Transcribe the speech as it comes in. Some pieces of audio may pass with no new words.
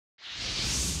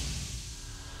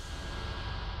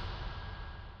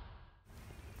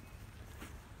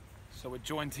So we're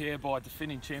joined here by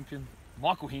defending champion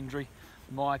Michael Hendry.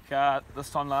 Mike,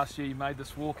 this time last year you made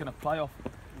this walk in a playoff.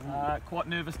 Quite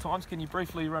nervous times. Can you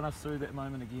briefly run us through that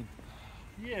moment again?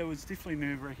 Yeah, it was definitely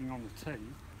nerve-wracking on the tee.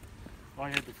 I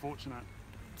had the fortunate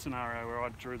scenario where I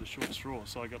drew the short straw,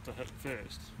 so I got to hit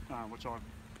first, which I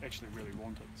actually really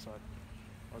wanted. So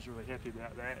I was really happy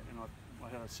about that, and I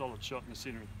had a solid shot in the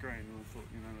centre of the green, and I thought,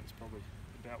 you know, that's probably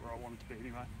about where I wanted to be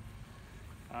anyway.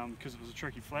 Because it was a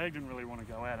tricky flag, didn't really want to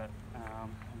go at it,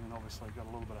 and then obviously got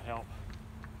a little bit of help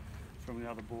from the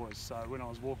other boys. So when I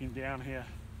was walking down here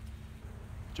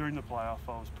during the playoff,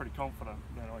 I was pretty confident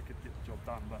that I could get the job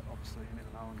done, but obviously you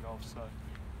never know in golf. So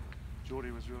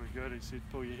Geordie was really good. He said,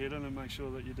 pull your head in and make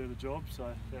sure that you do the job, so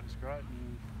that was great,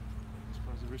 and I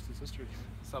suppose the rest is history.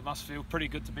 So it must feel pretty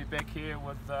good to be back here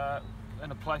with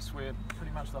in a place where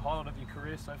pretty much the highlight of your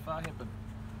career so far happened.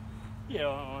 Yeah,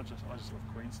 I just love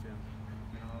Queenstown.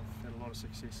 You know, I've had a lot of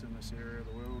success in this area of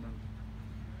the world, and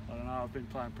I don't know, I've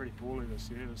been playing pretty poorly this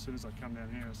year. As soon as I come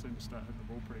down here, I seem to start hitting the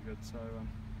ball pretty good. So,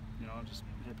 you know, I'm just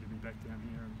happy to be back down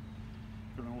here, and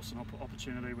got an awesome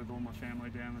opportunity with all my family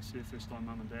down this year. First time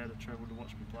mum and dad have travelled to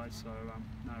watch me play. So,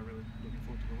 no, really looking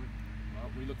forward to the week.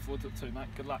 Well, we look forward to it too, mate.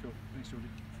 Good luck. Cool. Thanks,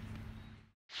 Geordie.